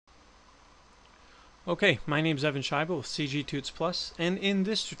Okay, my name is Evan Scheibe with CG Toots Plus, and in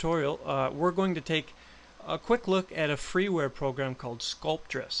this tutorial we're going to take a quick look at a freeware program called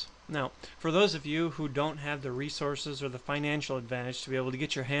Sculptris. Now, for those of you who don't have the resources or the financial advantage to be able to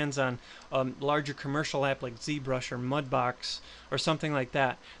get your hands on a larger commercial app like ZBrush or Mudbox or something like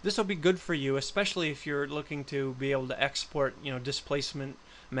that, this will be good for you, especially if you're looking to be able to export, displacement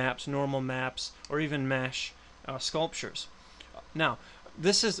maps, normal maps, or even mesh sculptures. Now,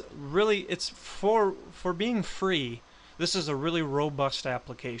 this is really, it's for being free, this is a really robust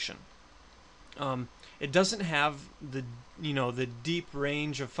application. It doesn't have the deep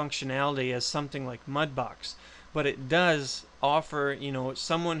range of functionality as something like Mudbox, but it does offer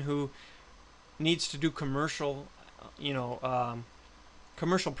someone who needs to do commercial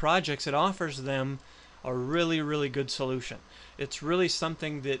projects. It offers them a really good solution. It's really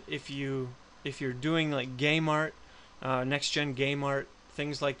something that if you're doing like game art, next gen game art,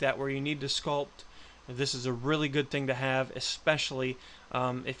 things like that, where you need to sculpt, this is a really good thing to have, especially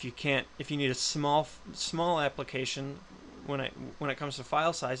if you need a small application when it comes to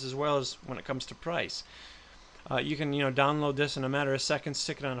file size as well as when it comes to price. You can download this in a matter of seconds,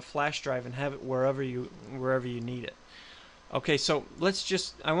 stick it on a flash drive, and have it wherever you need it. Okay, so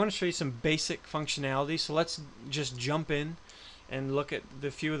I want to show you some basic functionality. So let's just jump in and look at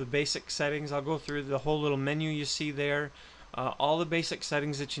the few of the basic settings. I'll go through the whole little menu you see there. All the basic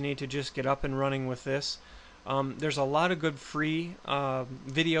settings that you need to just get up and running with this. There's a lot of good free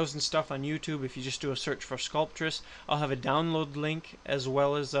videos and stuff on YouTube if you just do a search for Sculptris. I'll have a download link as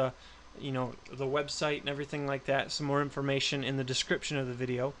well as the website and everything like that. Some more information in the description of the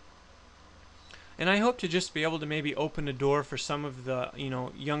video. And I hope to just be able to maybe open a door for some of the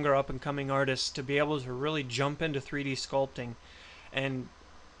younger up and coming artists to be able to really jump into 3D sculpting and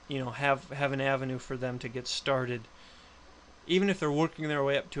have an avenue for them to get started. Even if they're working their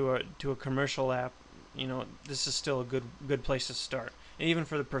way up to a commercial app, this is still a good place to start. And even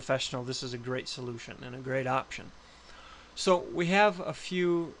for the professional, this is a great solution and a great option. So we have a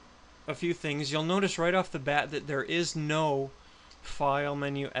few things. You'll notice right off the bat that there is no file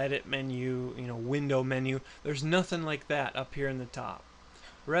menu, edit menu, window menu. There's nothing like that up here in the top.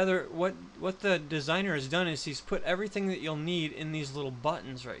 Rather, what the designer has done is he's put everything that you'll need in these little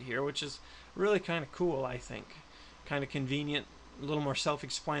buttons right here, which is really kind of cool, I think. Kind of convenient, a little more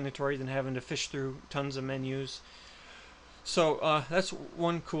self-explanatory than having to fish through tons of menus. So that's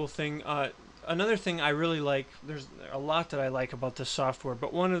one cool thing. Another thing I really like, there's a lot that I like about this software,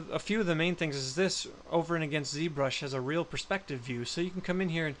 but a few of the main things is this over and against ZBrush has a real perspective view, so you can come in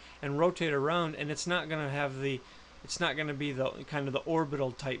here and rotate around, and it's not going to be the kind of the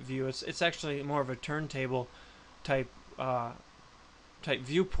orbital type view. It's actually more of a turntable type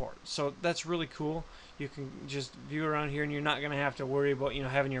viewport. So that's really cool. You can just view around here, and you're not going to have to worry about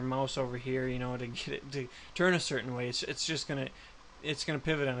having your mouse over here, to get it to turn a certain way. It's just gonna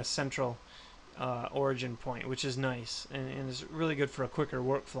pivot on a central origin point, which is nice and is really good for a quicker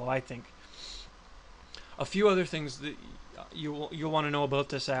workflow, I think. A few other things that you'll want to know about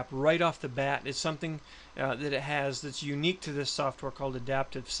this app right off the bat is something that it has that's unique to this software called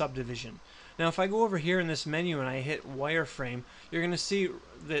Adaptive Subdivision. Now, if I go over here in this menu and I hit wireframe, you're going to see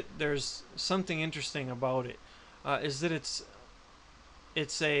that there's something interesting about it. Is that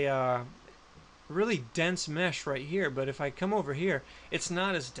it's a really dense mesh right here, but if I come over here, it's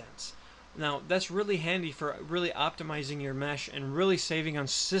not as dense. Now, that's really handy for really optimizing your mesh and really saving on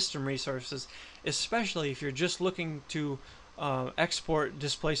system resources, especially if you're just looking to export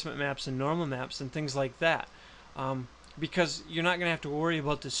displacement maps and normal maps and things like that. Because you're not going to have to worry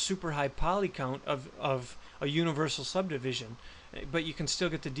about the super high poly count of a universal subdivision, but you can still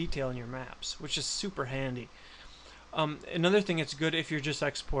get the detail in your maps, which is super handy. Another thing, it's good if you're just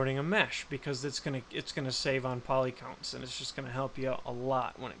exporting a mesh, because it's gonna save on poly counts, and it's just gonna help you out a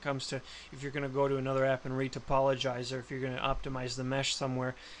lot when it comes to if you're gonna go to another app and retopologize, or if you're gonna optimize the mesh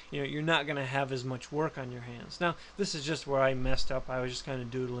somewhere. You're not gonna have as much work on your hands. Now, this is just where I messed up. I was just kind of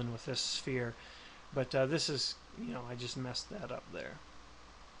doodling with this sphere, but this is I just messed that up there.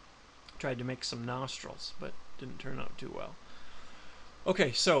 Tried to make some nostrils, but didn't turn out too well.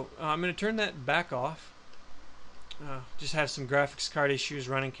 Okay, so I'm gonna turn that back off. Just have some graphics card issues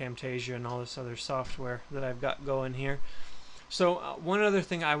running Camtasia and all this other software that I've got going here. So one other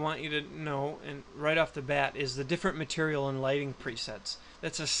thing I want you to know, and right off the bat, is the different material and lighting presets.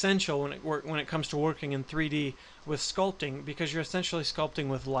 That's essential when it comes to working in 3D with sculpting, because you're essentially sculpting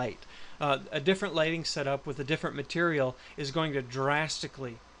with light. A different lighting setup with a different material is going to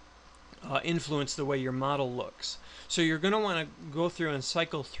drastically influence the way your model looks. So you're going to want to go through and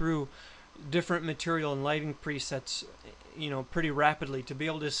cycle through different material and lighting presets pretty rapidly to be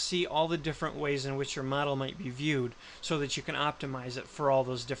able to see all the different ways in which your model might be viewed so that you can optimize it for all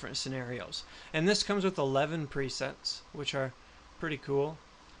those different scenarios. And this comes with 11 presets, which are pretty cool.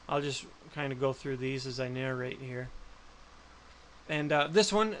 I'll just kind of go through these as I narrate here. And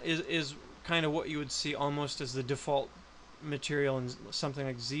this one is kind of what you would see almost as the default material in something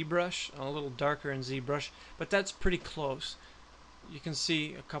like ZBrush, a little darker in ZBrush, but that's pretty close. You can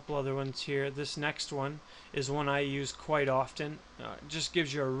see a couple other ones here. This next one is one I use quite often. It just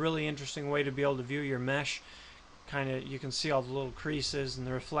gives you a really interesting way to be able to view your mesh. You can see all the little creases and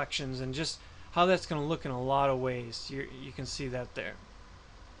the reflections and just how that's going to look in a lot of ways. You can see that there.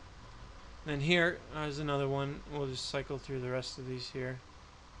 And here is another one. We'll just cycle through the rest of these here.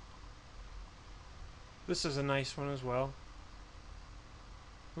 This is a nice one as well.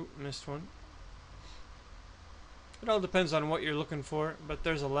 Oop, missed one. It all depends on what you're looking for, but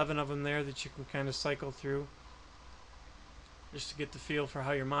there's 11 of them there that you can kind of cycle through just to get the feel for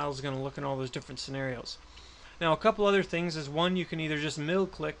how your model is going to look in all those different scenarios. Now, a couple other things is, one, you can either just middle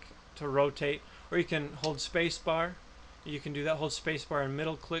click to rotate, or you can hold spacebar. You can do that, hold spacebar and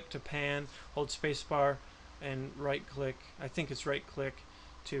middle click to pan, hold spacebar and right click. I think it's right click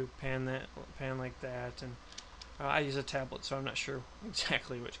to pan like that. And I use a tablet, so I'm not sure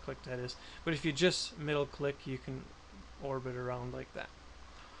exactly which click that is. But if you just middle click, you can orbit around like that.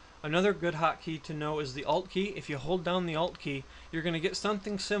 Another good hotkey to know is the Alt key. If you hold down the Alt key, you're going to get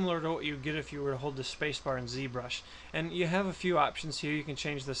something similar to what you get if you were to hold the spacebar in ZBrush. And you have a few options here. You can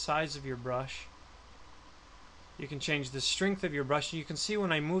change the size of your brush. You can change the strength of your brush. And you can see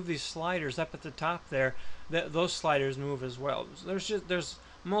when I move these sliders up at the top there, that those sliders move as well. There's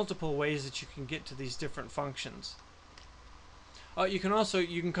multiple ways that you can get to these different functions. You can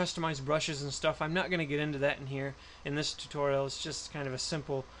customize brushes and stuff. I'm not going to get into that in this tutorial. It's just kind of a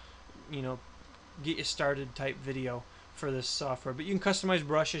simple, get you started type video for this software. But you can customize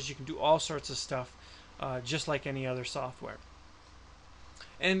brushes. You can do all sorts of stuff, just like any other software.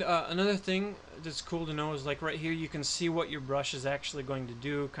 And another thing that's cool to know is, like right here, you can see what your brush is actually going to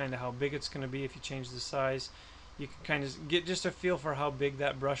do, kind of how big it's going to be if you change the size. You can kind of get just a feel for how big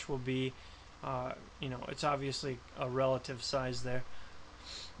that brush will be. It's obviously a relative size there,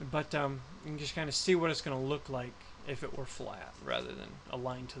 but you can just kind of see what it's going to look like if it were flat rather than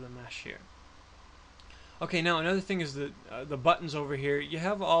aligned to the mesh here. Okay, now another thing is the buttons over here. You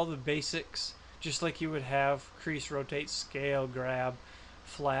have all the basics, just like you would have: crease, rotate, scale, grab,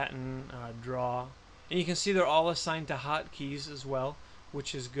 flatten, draw. And you can see they're all assigned to hotkeys as well,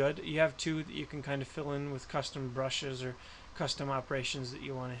 which is good. You have two that you can kind of fill in with custom brushes or custom operations that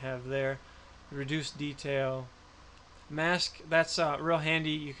you want to have there. Reduce detail. Mask, that's real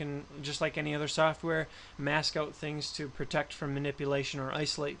handy. You can, just like any other software, mask out things to protect from manipulation or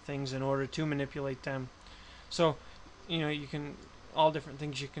isolate things in order to manipulate them. So, you can, all different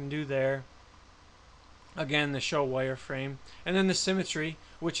things you can do there. Again, the show wireframe. And then the symmetry,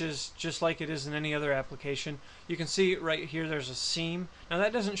 which is just like it is in any other application. You can see right here there's a seam. Now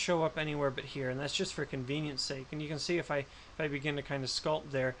that doesn't show up anywhere but here, and that's just for convenience sake. And you can see if I begin to kind of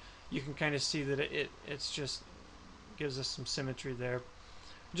sculpt there, you can kind of see that it's just gives us some symmetry there,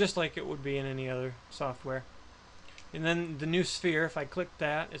 just like it would be in any other software. And then the Noosphere, if I click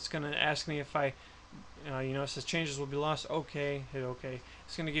that, it's going to ask me if it says changes will be lost. Okay, hit OK.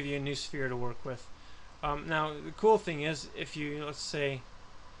 It's going to give you a Noosphere to work with. Now the cool thing is, if you, let's say,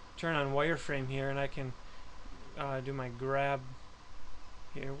 turn on wireframe here, and I can do my grab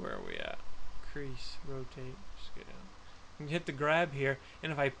here. Where are we at? Crease, rotate, scale. You can hit the grab here,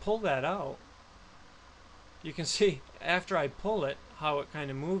 and if I pull that out, you can see after I pull it how it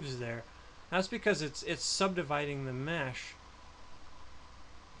kind of moves there. That's because it's subdividing the mesh.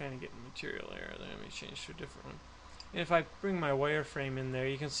 Kind of getting material error there. Let me change to a different one. And if I bring my wireframe in there,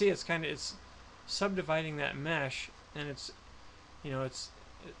 you can see it's subdividing that mesh, and it's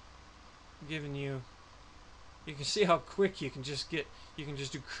giving you can see how quick you can just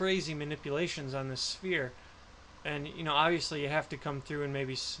do crazy manipulations on this sphere. And obviously you have to come through and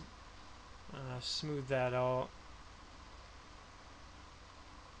maybe smooth that out,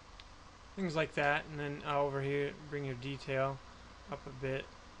 things like that. And then over here, bring your detail up a bit.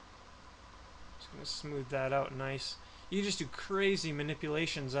 Just gonna smooth that out nice. You just do crazy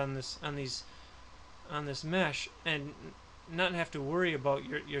manipulations on this mesh and not have to worry about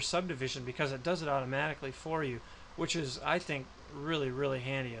your subdivision, because it does it automatically for you, which is, I think, really, really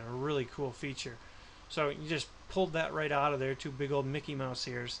handy and a really cool feature. So you just pulled that right out of there, two big old Mickey Mouse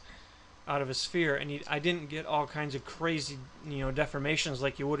ears out of a sphere, and I didn't get all kinds of crazy deformations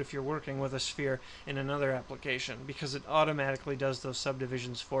like you would if you're working with a sphere in another application, because it automatically does those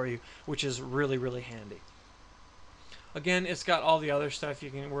subdivisions for you, which is really, really handy. Again, it's got all the other stuff. You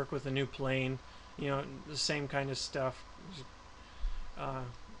can work with a new plane, you know, the same kind of stuff. You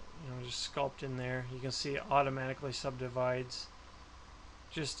know, just sculpt in there. You can see it automatically subdivides.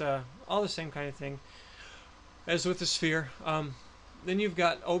 Just all the same kind of thing as with the sphere. Then you've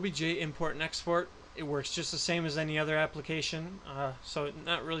got Obj Import and Export. It works just the same as any other application, so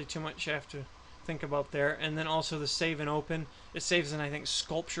not really too much you have to think about there. And then also the save and open. It saves in, I think,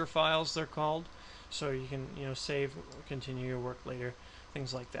 Sculptris files they're called, so you can, you know, save, continue your work later,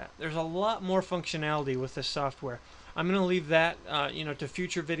 things like that. There's a lot more functionality with this software. I'm going to leave that, you know, to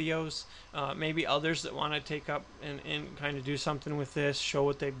future videos, maybe others that want to take up and kind of do something with this, show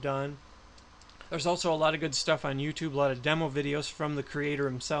what they've done. There's also a lot of good stuff on YouTube, a lot of demo videos from the creator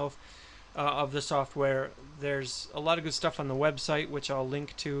himself of the software. There's a lot of good stuff on the website, which I'll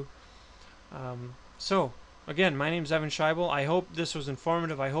link to. So, again, my name's Evan Scheibel. I hope this was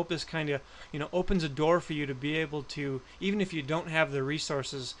informative. I hope this kind of, you know, opens a door for you to be able to, even if you don't have the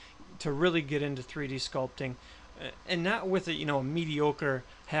resources, to really get into 3D sculpting. And not with a, you know, a mediocre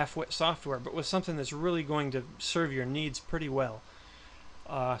half-wit software, but with something that's really going to serve your needs pretty well.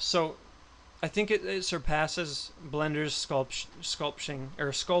 So I think it surpasses Blender's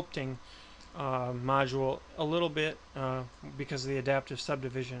sculpting module a little bit because of the adaptive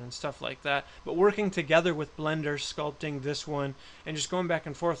subdivision and stuff like that. But working together with Blender, sculpting this one, and just going back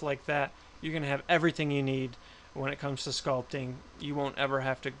and forth like that, you're going to have everything you need when it comes to sculpting. You won't ever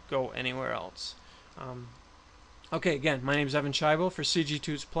have to go anywhere else. Okay, again, my name is Evan Scheibel for CG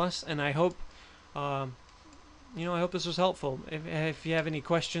Tuts Plus, and I hope, you know, I hope this was helpful. If you have any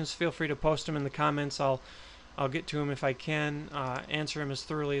questions, feel free to post them in the comments. I'll get to them if I can, answer them as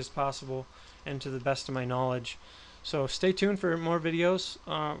thoroughly as possible and to the best of my knowledge. So stay tuned for more videos,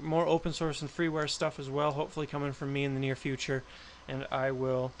 more open source and freeware stuff as well, hopefully coming from me in the near future, and I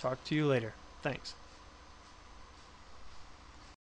will talk to you later. Thanks.